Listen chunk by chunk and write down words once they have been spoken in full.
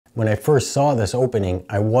When I first saw this opening,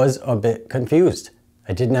 I was a bit confused.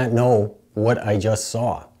 I did not know what I just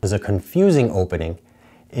saw. It was a confusing opening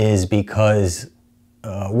is because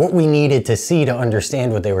what we needed to see to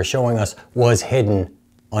understand what they were showing us was hidden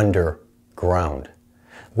underground.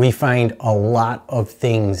 We find a lot of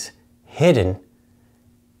things hidden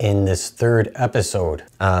in this third episode.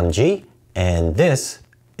 I'm G, and this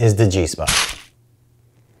is the G-Spot.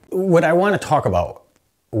 What I want to talk about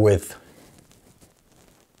with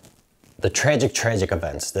the tragic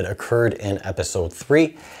events that occurred in episode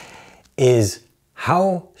 3 is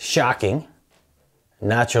how shocking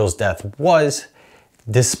Nacho's death was,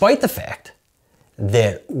 despite the fact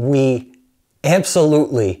that we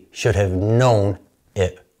absolutely should have known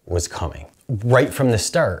it was coming. Right from the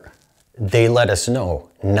start, they let us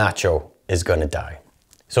know Nacho is gonna die.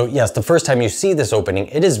 So yes, the first time you see this opening,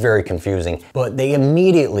 it is very confusing, but they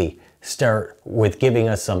immediately start with giving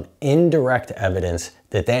us some indirect evidence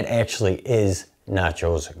that that actually is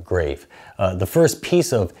Nacho's grave. The first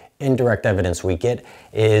piece of indirect evidence we get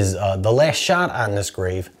is the last shot on this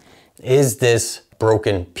grave is this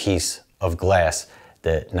broken piece of glass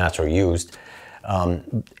that Nacho used.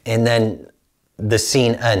 And then the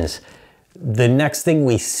scene ends. The next thing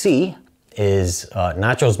we see is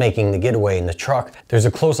Nacho's making the getaway in the truck. There's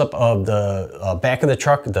a close-up of the back of the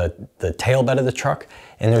truck, the tailbed of the truck,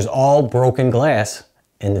 and there's all broken glass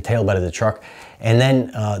in the tailbed of the truck. And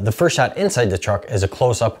then the first shot inside the truck is a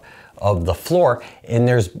close-up of the floor, and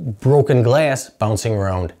there's broken glass bouncing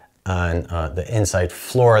around on the inside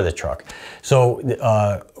floor of the truck.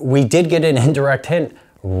 So we did get an indirect hint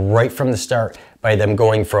right from the start by them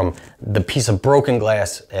going from the piece of broken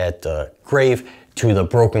glass at the grave to the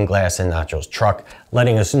broken glass in Nacho's truck,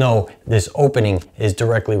 letting us know this opening is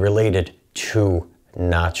directly related to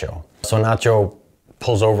Nacho. So Nacho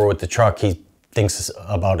pulls over with the truck. He thinks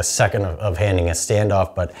about a second of handing a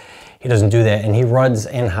standoff, but he doesn't do that, and he runs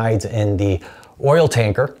and hides in the oil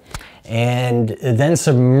tanker and then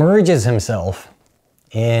submerges himself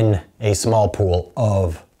in a small pool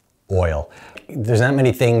of oil. There's not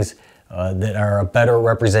many things that are a better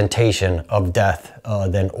representation of death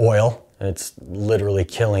than oil. It's literally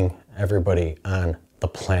killing everybody on the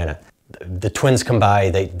planet. The twins come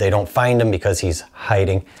by, they don't find him because he's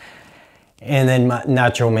hiding. And then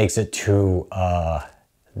Nacho makes it to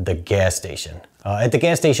the gas station. At the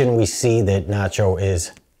gas station, we see that Nacho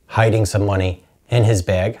is hiding some money in his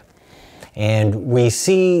bag. And we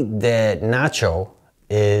see that Nacho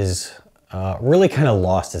is really kind of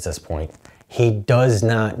lost at this point. He does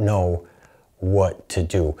not know what to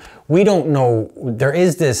do. We don't know, there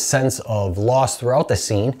is this sense of loss throughout the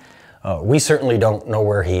scene. We certainly don't know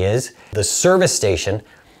where he is. The service station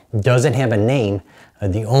doesn't have a name.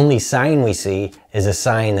 The only sign we see is a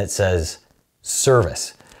sign that says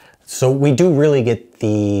service. So we do really get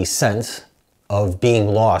the sense of being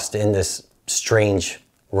lost in this strange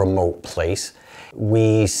remote place.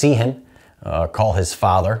 We see him call his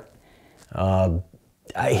father.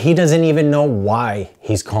 He doesn't even know why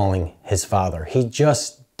he's calling his father. He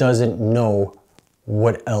just doesn't know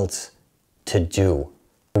what else to do.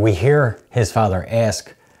 We hear his father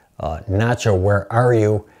ask, Nacho, where are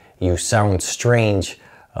you? You sound strange.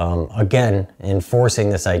 Again, enforcing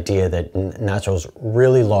this idea that Nacho's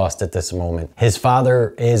really lost at this moment. His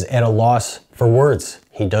father is at a loss for words.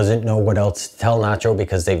 He doesn't know what else to tell Nacho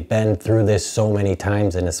because they've been through this so many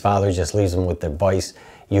times, and his father just leaves him with the advice,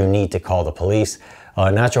 you need to call the police.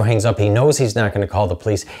 Nacho hangs up. He knows he's not going to call the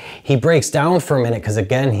police. He breaks down for a minute because,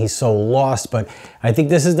 again, he's so lost. But I think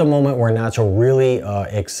this is the moment where Nacho really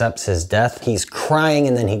accepts his death. He's crying,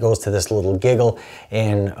 and then he goes to this little giggle.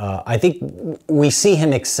 And I think we see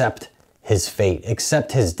him accept his fate,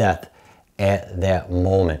 accept his death at that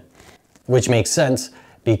moment, which makes sense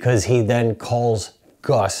because he then calls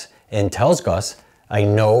Gus and tells Gus, I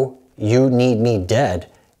know you need me dead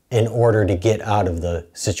in order to get out of the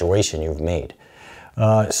situation you've made.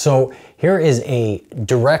 So here is a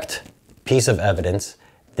direct piece of evidence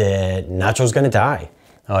that Nacho's gonna die.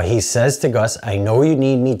 He says to Gus, I know you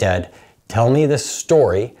need me dead. Tell me the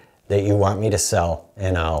story that you want me to sell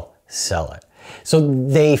and I'll sell it. So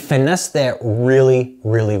they finesse that really,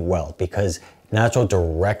 really well because Nacho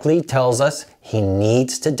directly tells us he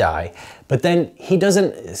needs to die, but then he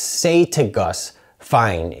doesn't say to Gus,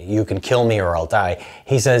 fine, you can kill me or I'll die.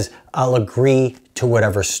 He says, I'll agree to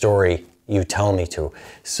whatever story you tell me to.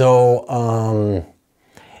 So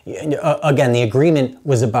again, the agreement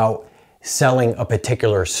was about selling a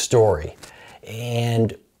particular story.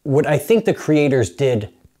 And what I think the creators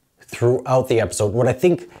did throughout the episode, what I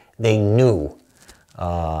think they knew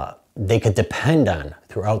they could depend on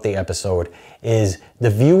throughout the episode is the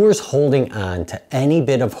viewers holding on to any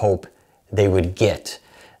bit of hope they would get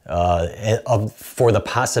for the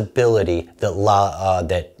possibility that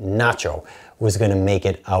that Nacho was going to make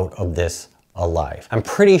it out of this alive. I'm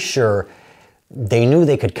pretty sure they knew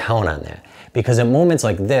they could count on that, because at moments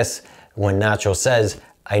like this, when Nacho says,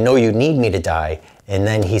 "I know you need me to die," and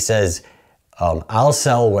then he says, "I'll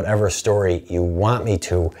sell whatever story you want me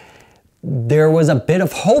to," there was a bit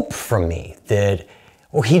of hope from me that,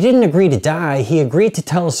 well, he didn't agree to die, he agreed to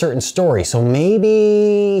tell a certain story, so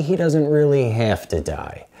maybe he doesn't really have to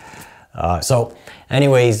die. So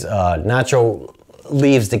anyways, Nacho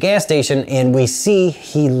leaves the gas station, and we see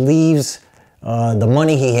he leaves the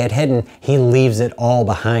money he had hidden, he leaves it all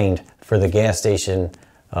behind for the gas station,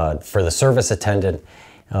 for the service attendant.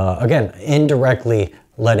 Again, indirectly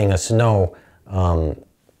letting us know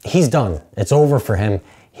he's done. It's over for him.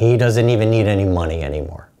 He doesn't even need any money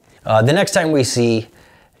anymore. The next time we see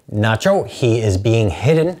Nacho, he is being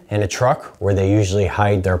hidden in a truck where they usually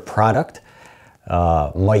hide their product.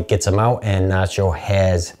 Mike gets him out, and Nacho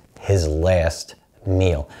has his last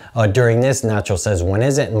meal. During this, Nacho says, "When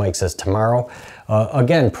is it?" And Mike says, "Tomorrow."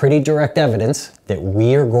 Again, pretty direct evidence that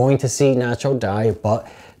we are going to see Nacho die, but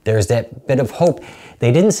there's that bit of hope.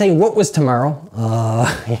 They didn't say what was tomorrow.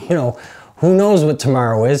 You know, who knows what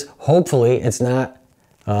tomorrow is? Hopefully it's not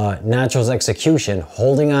Nacho's execution.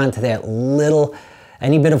 Holding on to that little,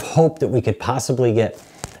 any bit of hope that we could possibly get.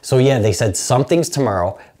 So yeah, they said something's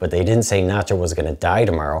tomorrow, but they didn't say Nacho was gonna die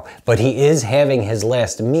tomorrow, but he is having his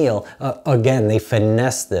last meal. Again, they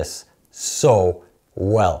finessed this so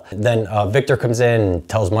well. Then Victor comes in and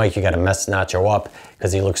tells Mike, "You gotta mess Nacho up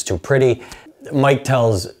because he looks too pretty." Mike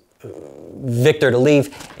tells Victor to leave,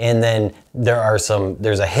 and then there's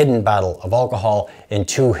a hidden bottle of alcohol and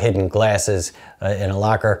 2 hidden glasses in a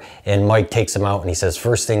locker, and Mike takes them out and he says,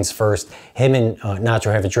 "First things first." Him and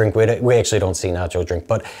Nacho have a drink. We actually don't see Nacho drink,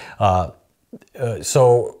 but and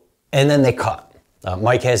then they cut.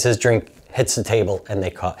 Mike has his drink, hits the table, and they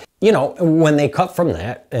cut. You know, when they cut from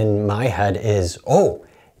that, in my head is, oh,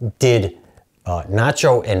 did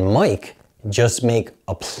Nacho and Mike just make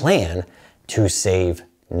a plan to save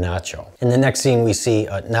Nacho? In the next scene, we see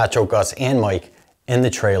Nacho, Gus, and Mike in the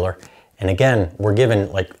trailer. And again, we're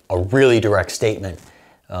given like a really direct statement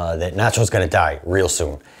that Nacho's gonna die real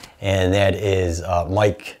soon. And that is,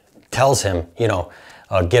 Mike tells him, you know,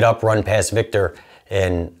 get up, run past Victor,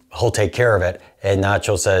 and he'll take care of it. And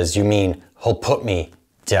Nacho says, "You mean he'll put me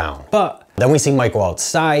down?" But then we see Mike go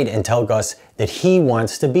outside and tell Gus that he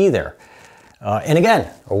wants to be there. And again,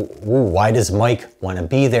 why does Mike want to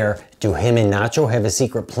be there? Do him and Nacho have a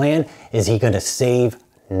secret plan? Is he going to save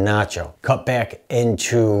Nacho? Cut back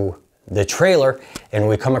into the trailer, and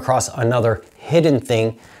we come across another hidden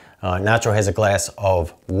thing. Nacho has a glass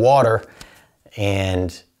of water,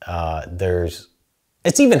 and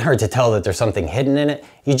it's even hard to tell that there's something hidden in it.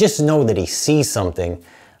 You just know that he sees something.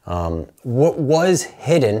 What was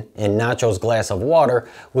hidden in Nacho's glass of water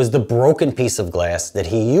was the broken piece of glass that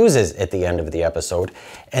he uses at the end of the episode,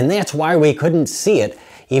 and that's why we couldn't see it.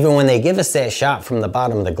 Even when they give us that shot from the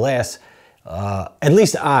bottom of the glass, at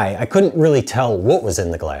least I couldn't really tell what was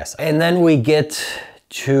in the glass. And then we get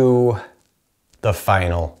to the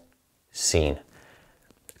final scene.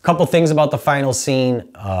 A couple things about the final scene.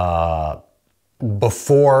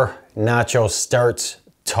 Before Nacho starts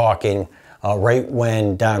talking, right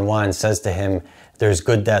when Don Juan says to him, "There's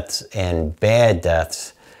good deaths and bad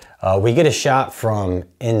deaths," we get a shot from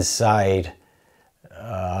inside,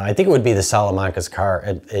 I think it would be the Salamanca's car,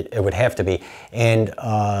 it would have to be, and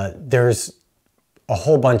there's a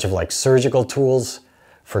whole bunch of like surgical tools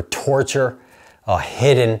for torture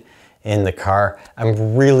hidden in the car.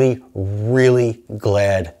 I'm really, really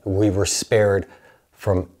glad we were spared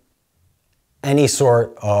from any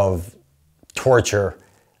sort of torture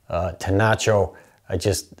to Nacho.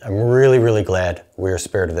 I'm really, really glad we were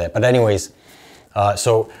spared of that. But anyways,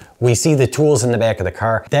 so we see the tools in the back of the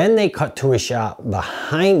car. Then they cut to a shot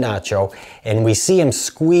behind Nacho, and we see him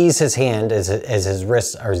squeeze his hand as his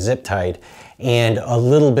wrists are zip tied, and a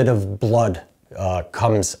little bit of blood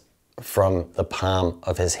comes from the palm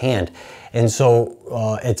of his hand. And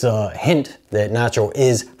so it's a hint that Nacho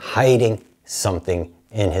is hiding something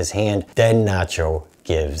in his hand. Then Nacho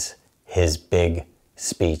gives his big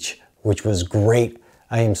speech, which was great.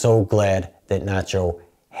 I am so glad that Nacho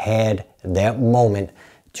had that moment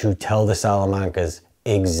to tell the Salamancas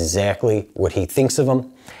exactly what he thinks of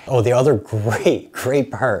them. Oh, the other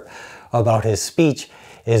great part about his speech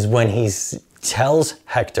is when he tells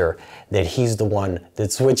Hector that he's the one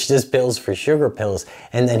that switched his pills for sugar pills,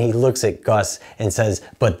 and then he looks at Gus and says,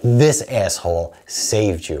 "But this asshole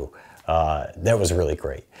saved you." That was really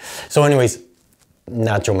great. So anyways,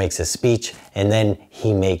 Nacho makes his speech and then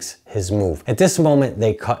he makes his move. At this moment,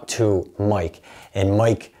 they cut to Mike, and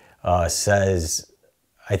Mike says,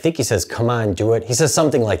 I think he says, come on, do it. He says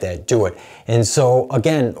something like that, do it. And so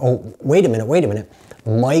again, oh, wait a minute.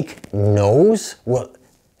 Mike knows what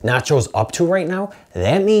Nacho's up to right now.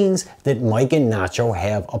 That means that Mike and Nacho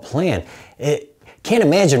have a plan. Can't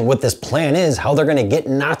imagine what this plan is, how they're gonna get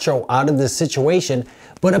Nacho out of this situation,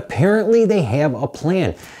 but apparently they have a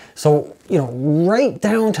plan. So, you know, right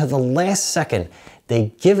down to the last second,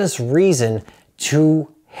 they give us reason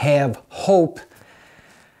to have hope,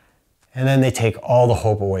 and then they take all the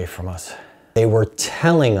hope away from us. They were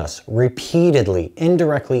telling us repeatedly,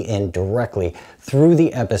 indirectly and directly through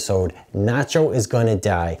the episode, Nacho is gonna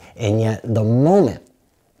die, and yet the moment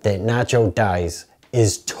that Nacho dies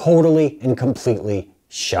is totally and completely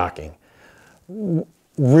shocking.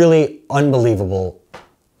 Really unbelievable,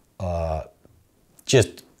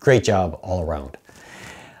 just great job all around.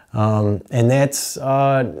 And that's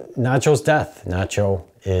Nacho's death. Nacho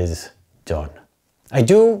is done. I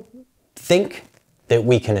do think that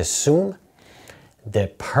we can assume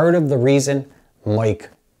that part of the reason Mike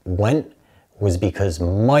went was because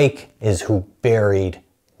Mike is who buried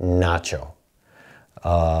Nacho.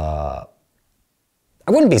 I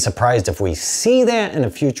wouldn't be surprised if we see that in a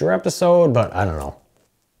future episode, but I don't know.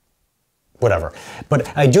 Whatever.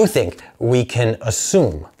 But I do think we can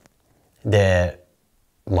assume that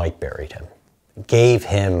Mike buried him, gave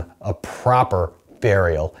him a proper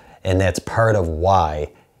burial, and that's part of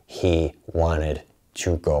why he wanted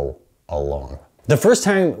to go along. The first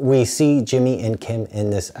time we see Jimmy and Kim in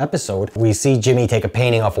this episode, we see Jimmy take a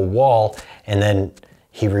painting off a wall, and then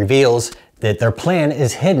he reveals that their plan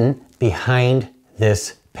is hidden behind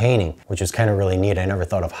this painting, which is kind of really neat. I never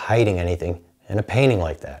thought of hiding anything in a painting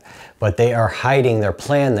like that. But they are hiding their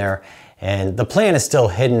plan there, and the plan is still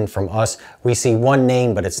hidden from us. We see one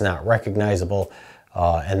name, but it's not recognizable.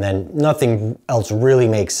 And then nothing else really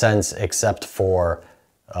makes sense except for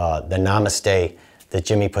the namaste that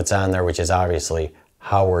Jimmy puts on there, which is obviously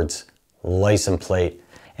Howard's license plate.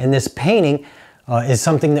 And this painting is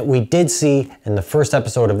something that we did see in the first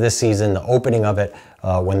episode of this season, the opening of it,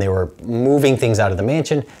 when they were moving things out of the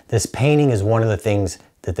mansion. This painting is one of the things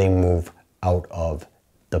that they move out of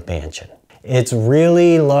the mansion. It's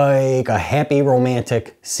really like a happy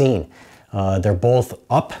romantic scene. They're both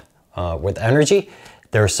up with energy.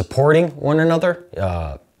 They're supporting one another,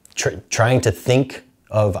 trying to think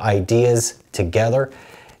of ideas together.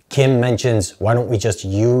 Kim mentions, why don't we just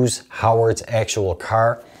use Howard's actual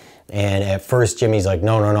car? And at first Jimmy's like,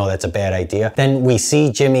 no, that's a bad idea. Then we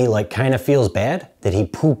see Jimmy like kind of feels bad that he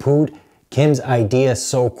poo-pooed Kim's idea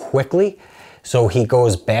so quickly. So he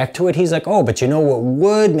goes back to it. He's like, oh, but you know what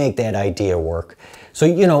would make that idea work? So,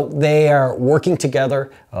 you know, they are working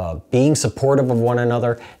together, being supportive of one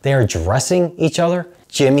another. They are dressing each other.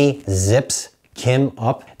 Jimmy zips Kim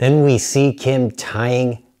up. Then we see Kim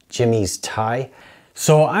tying Jimmy's tie.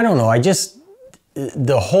 So I don't know,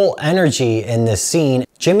 the whole energy in this scene,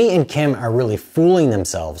 Jimmy and Kim are really fooling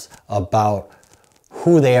themselves about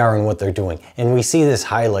who they are and what they're doing. And we see this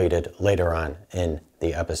highlighted later on in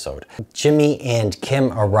the episode. Jimmy and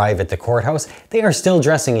Kim arrive at the courthouse. They are still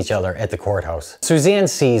dressing each other at the courthouse. Suzanne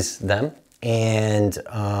sees them, and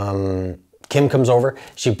Kim comes over.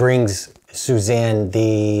 She brings Suzanne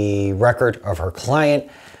the record of her client.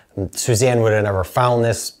 Suzanne would have never found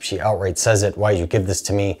this. She outright says it, why'd you give this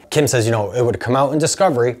to me? Kim says, you know, it would come out in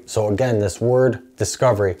Discovery. So again, this word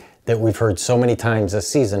Discovery that we've heard so many times this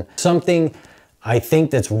season. Something I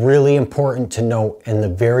think that's really important to note in the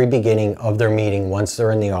very beginning of their meeting once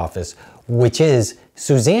they're in the office, which is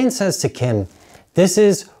Suzanne says to Kim, this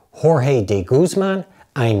is Jorge de Guzman.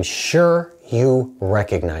 I'm sure you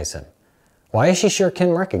recognize him. Why is she sure Kim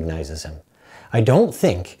recognizes him? I don't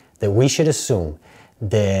think that we should assume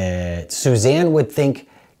that Suzanne would think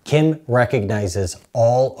Kim recognizes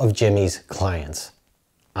all of Jimmy's clients.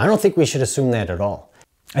 I don't think we should assume that at all.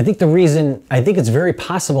 I think it's very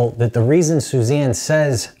possible that the reason Suzanne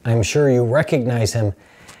says, I'm sure you recognize him,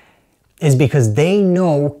 is because they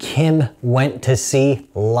know Kim went to see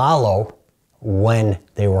Lalo when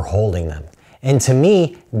they were holding them. And to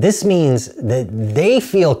me, this means that they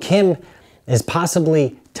feel Kim is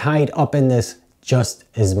possibly tied up in this just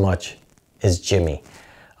as much as Jimmy.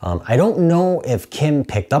 I don't know if Kim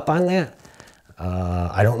picked up on that.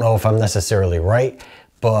 I don't know if I'm necessarily right,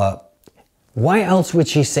 but why else would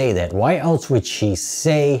she say that? Why else would she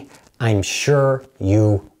say, I'm sure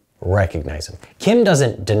you recognize him? Kim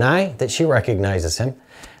doesn't deny that she recognizes him.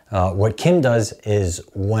 What Kim does is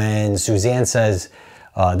when Suzanne says,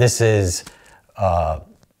 this is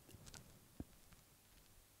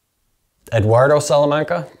Eduardo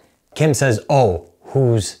Salamanca? Kim says, oh,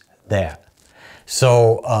 who's that?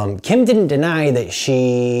 So Kim didn't deny that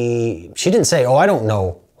she didn't say, oh, I don't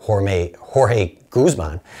know Jorge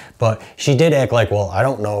Guzman, but she did act like, well, I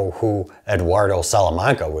don't know who Eduardo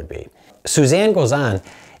Salamanca would be. Suzanne goes on,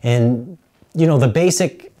 and you know, the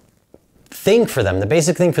basic thing for them, the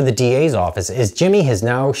basic thing for the DA's office is Jimmy has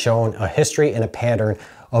now shown a history and a pattern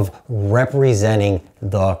of representing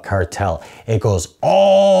the cartel. It goes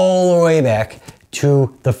all the way back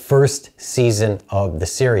to the first season of the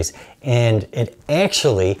series. And it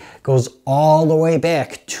actually goes all the way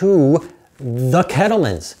back to the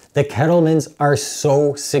Kettlemans. The Kettlemans are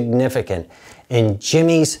so significant in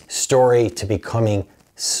Jimmy's story to becoming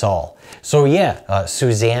Saul. So yeah,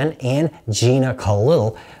 Suzanne and Gina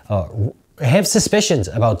Khalil have suspicions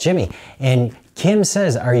about Jimmy. And Kim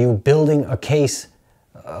says, are you building a case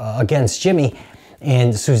against Jimmy?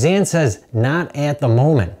 And Suzanne says, not at the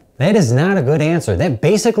moment. That is not a good answer. That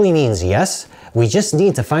basically means yes, we just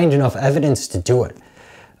need to find enough evidence to do it.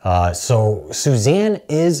 So Suzanne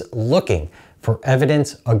is looking for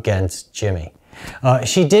evidence against Jimmy.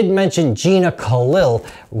 She did mention Gina Khalil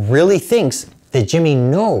really thinks that Jimmy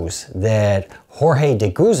knows that Jorge de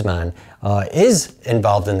Guzman is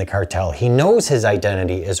involved in the cartel. He knows his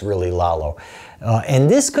identity is really Lalo. And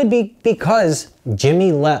this could be because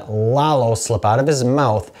Jimmy let Lalo slip out of his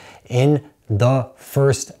mouth in the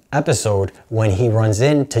first episode when he runs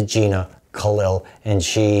into Gina Khalil and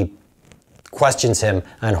she questions him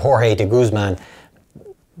on Jorge de Guzman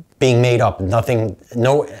being made up.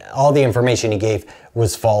 All the information he gave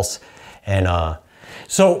was false. And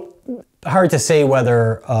so hard to say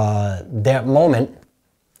whether that moment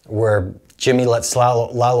where Jimmy lets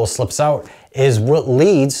Lalo slips out is what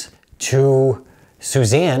leads to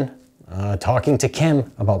Suzanne talking to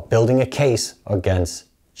Kim about building a case against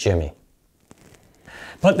Jimmy.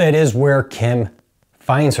 But that is where Kim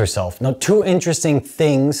finds herself. Now, two interesting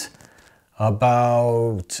things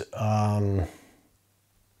about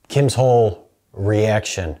Kim's whole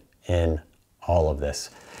reaction in all of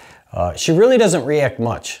this. She really doesn't react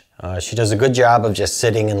much. She does a good job of just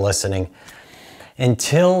sitting and listening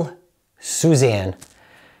until Suzanne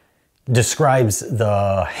describes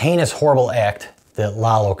the heinous, horrible act that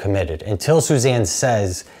Lalo committed. Until Suzanne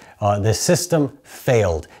says, the system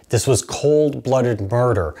failed. This was cold-blooded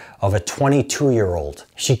murder of a 22-year-old.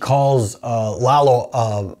 She calls Lalo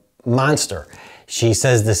a monster. She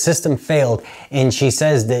says the system failed, and she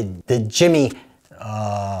says that Jimmy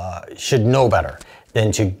should know better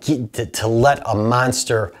than to let a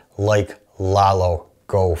monster like Lalo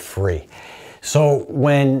go free. So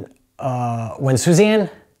when Suzanne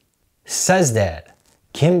says that,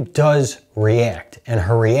 Kim does react, and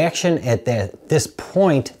her reaction at this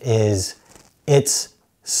point is, it's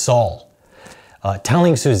Saul.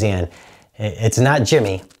 Telling Suzanne, it's not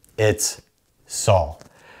Jimmy, it's Saul.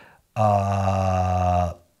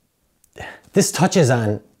 This touches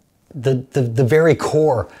on the very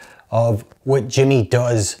core of what Jimmy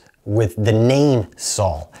does with the name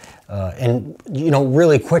Saul. And, you know,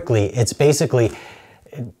 really quickly, it's basically,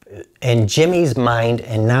 in Jimmy's mind,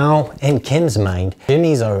 and now in Kim's mind,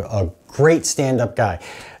 Jimmy's a great stand-up guy.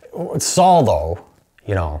 Saul, though,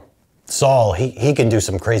 you know, Saul, he can do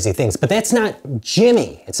some crazy things, but that's not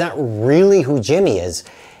Jimmy. It's not really who Jimmy is.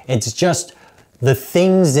 It's just the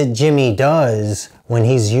things that Jimmy does when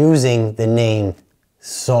he's using the name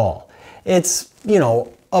Saul. It's, you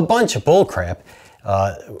know, a bunch of bullcrap.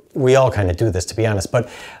 We all kind of do this, to be honest, but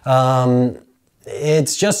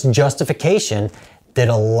it's just justification that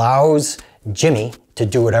allows Jimmy to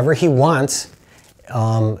do whatever he wants,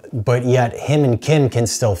 but yet him and Kim can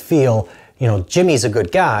still feel, you know, Jimmy's a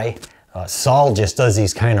good guy. Saul just does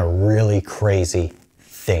these kind of really crazy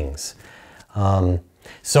things.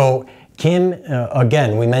 So Kim,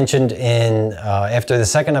 again, we mentioned in after the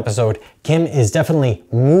second episode, Kim is definitely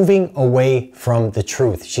moving away from the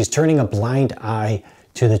truth. She's turning a blind eye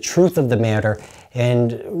to the truth of the matter,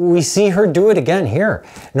 and we see her do it again here.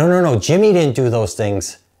 No, Jimmy didn't do those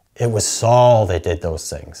things. It was Saul that did those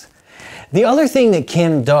things. The other thing that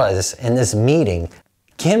Kim does in this meeting,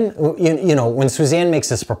 Kim, you know, when Suzanne makes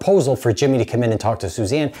this proposal for Jimmy to come in and talk to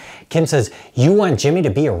Suzanne, Kim says, you want Jimmy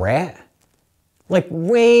to be a rat? Like,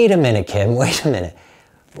 wait a minute, Kim, wait a minute.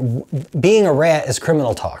 Being a rat is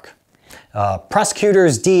criminal talk.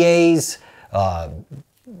 Prosecutors, DAs,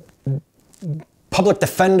 public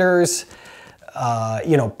defenders,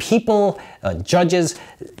 you know, people, judges,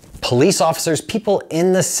 police officers, people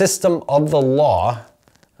in the system of the law,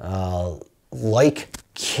 like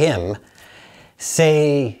Kim,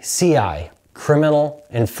 say CI, criminal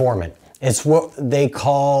informant. It's what they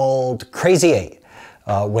called Crazy 8.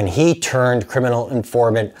 when he turned criminal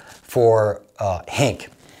informant for Hank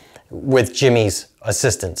with Jimmy's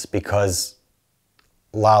assistance, because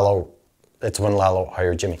that's when Lalo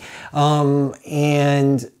hired Jimmy.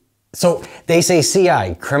 And so they say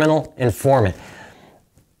CI, criminal informant.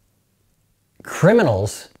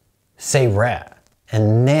 Criminals say rat,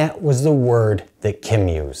 and that was the word that Kim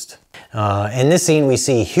used. In this scene, we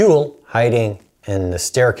see Huel hiding in the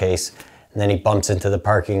staircase, and then he bumps into the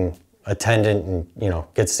parking attendant and, you know,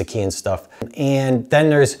 gets the key and stuff. And then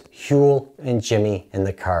there's Huel and Jimmy in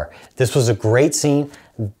the car. This was a great scene.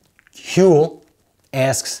 Huel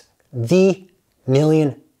asks the $1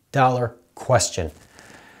 million question.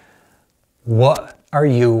 What are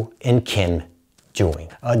you and Kim doing?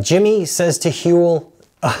 Jimmy says to Huel,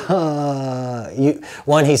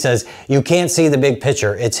 he says, you can't see the big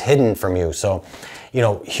picture. It's hidden from you. So, you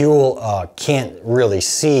know, Huel can't really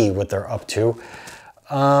see what they're up to.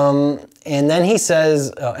 And then he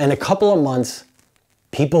says, in a couple of months,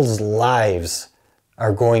 people's lives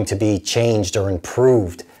are going to be changed or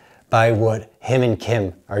improved by what him and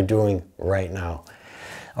Kim are doing right now.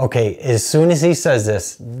 Okay, as soon as he says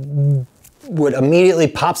this, what immediately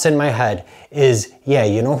pops in my head is, yeah,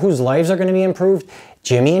 you know whose lives are going to be improved?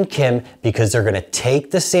 Jimmy and Kim, because they're going to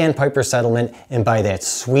take the Sandpiper settlement and buy that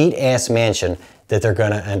sweet-ass mansion that they're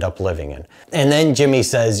going to end up living in. And then Jimmy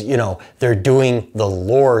says, you know, they're doing the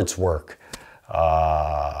Lord's work.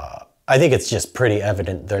 I think it's just pretty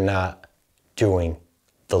evident they're not doing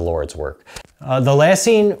the Lord's work. The last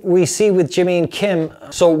scene we see with Jimmy and Kim,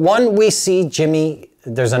 so one, we see Jimmy,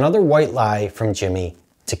 there's another white lie from Jimmy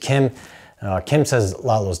to Kim. Kim says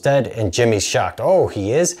Lalo's dead, and Jimmy's shocked. Oh,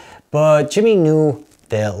 he is? But Jimmy knew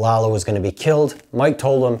that Lalo was going to be killed. Mike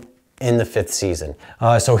told him in the 5th season.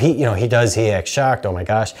 So he acts shocked. Oh my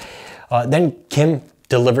gosh. Then Kim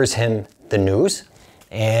delivers him the news,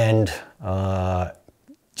 and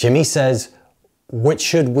Jimmy says, what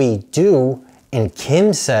should we do? And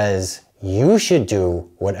Kim says, you should do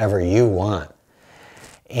whatever you want.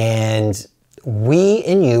 And we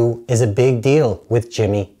and you is a big deal with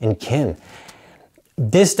Jimmy and Kim.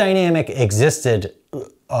 This dynamic existed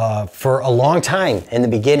for a long time in the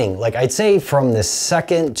beginning. Like, I'd say from the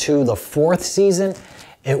 2nd to the 4th season,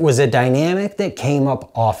 it was a dynamic that came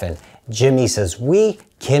up often. Jimmy says we,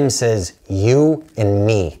 Kim says you and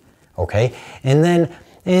me, okay? And then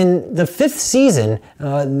in the 5th season,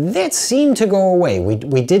 that seemed to go away.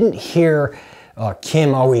 We didn't hear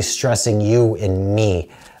Kim always stressing you and me.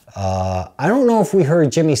 I don't know if we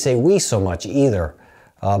heard Jimmy say we so much either.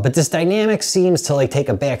 But this dynamic seems to take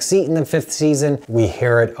a back seat in the 5th season. We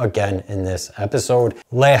hear it again in this episode.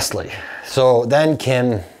 Lastly, so then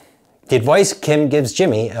the advice Kim gives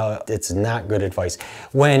Jimmy, it's not good advice.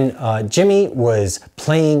 When Jimmy was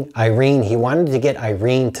playing Irene, he wanted to get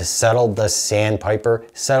Irene to settle the Sandpiper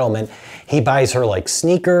settlement. He buys her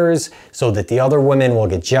sneakers so that the other women will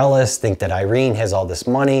get jealous, think that Irene has all this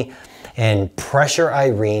money, and pressure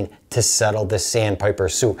Irene to settle the Sandpiper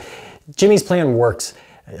suit. Jimmy's plan works.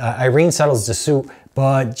 Irene settles the suit,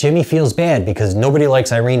 but Jimmy feels bad because nobody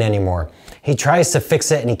likes Irene anymore. He tries to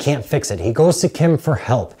fix it and he can't fix it. He goes to Kim for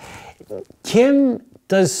help. Kim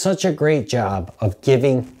does such a great job of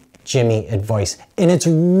giving Jimmy advice, and it's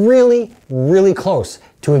really, really close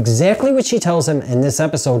to exactly what she tells him in this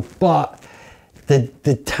episode, but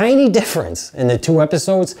the tiny difference in the 2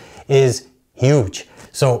 episodes is huge.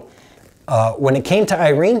 So when it came to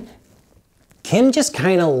Irene, Kim just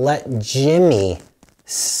kind of let Jimmy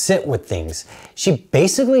sit with things. She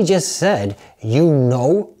basically just said, you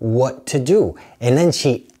know what to do. And then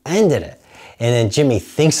she ended it. And then Jimmy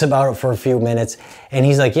thinks about it for a few minutes, and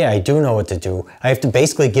he's like, yeah, I do know what to do. I have to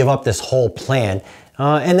basically give up this whole plan.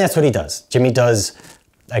 And that's what he does. Jimmy does,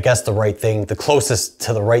 I guess, the right thing, the closest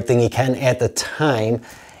to the right thing he can at the time.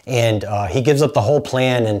 And he gives up the whole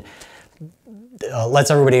plan and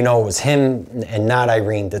lets everybody know it was him and not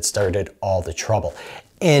Irene that started all the trouble.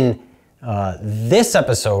 In this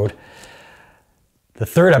episode, the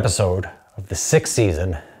 3rd episode of the 6th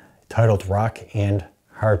season, titled Rock and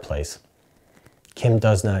Hard Place, Kim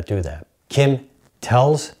does not do that. Kim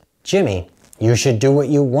tells Jimmy, you should do what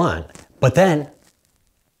you want. But then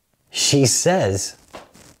she says,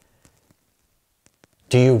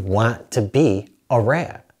 do you want to be a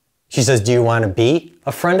rat? She says, do you want to be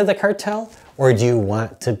a friend of the cartel, or do you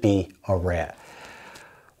want to be a rat?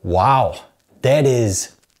 Wow, that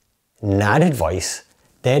is not advice.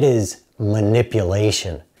 That is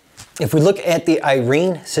manipulation. If we look at the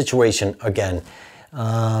Irene situation again,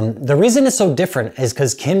 the reason it's so different is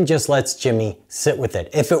because Kim just lets Jimmy sit with it.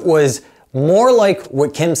 If it was more like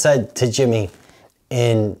what Kim said to Jimmy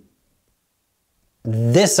in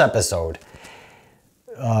this episode,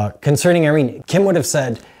 concerning Irene, Kim would have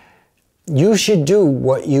said, you should do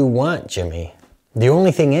what you want, Jimmy. The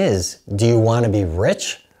only thing is, do you want to be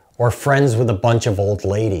rich or friends with a bunch of old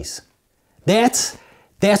ladies? That's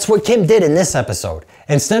what Kim did in this episode.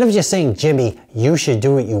 Instead of just saying, Jimmy, you should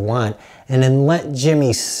do what you want, and then let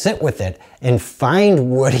Jimmy sit with it and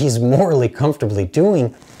find what he's morally comfortably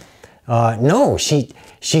doing, no, she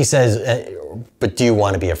says, but do you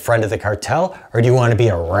want to be a friend of the cartel or do you want to be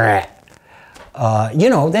a rat? You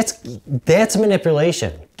know, that's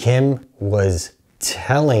manipulation. Kim was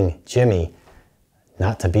telling Jimmy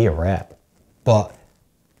not to be a rat, but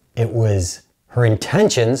her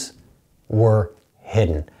intentions were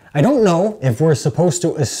hidden. I don't know if we're supposed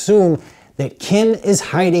to assume that Kim is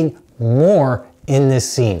hiding more in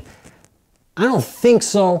this scene. I don't think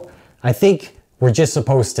so. I think we're just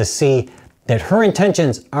supposed to see that her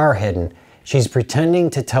intentions are hidden. She's pretending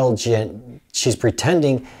to tell she's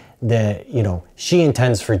pretending that, you know, she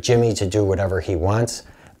intends for Jimmy to do whatever he wants,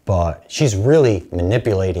 but she's really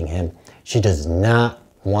manipulating him. She does not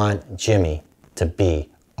want Jimmy to be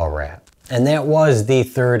a rat. And that was the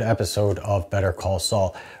third episode of Better Call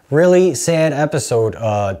Saul. Really sad episode.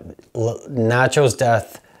 Nacho's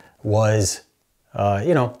death was,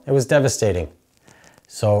 you know, it was devastating.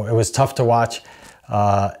 So it was tough to watch.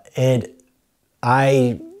 I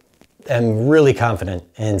am really confident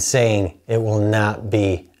in saying it will not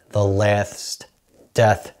be the last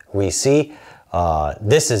death we see.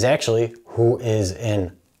 This is actually who is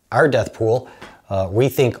in our death pool. We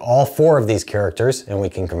think all 4 of these characters, and we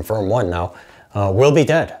can confirm 1 now, will be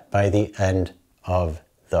dead by the end of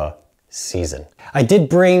the season. I did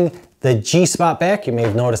bring the G-spot back. You may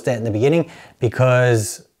have noticed that in the beginning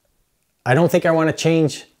because I don't think I want to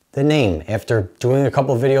change the name after doing a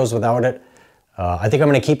couple of videos without it. I think I'm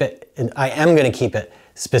going to keep it, I am going to keep it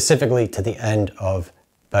specifically to the end of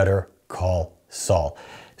Better Call Saul.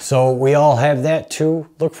 So we all have that to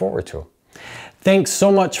look forward to. Thanks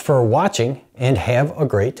so much for watching and have a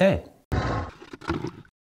great day.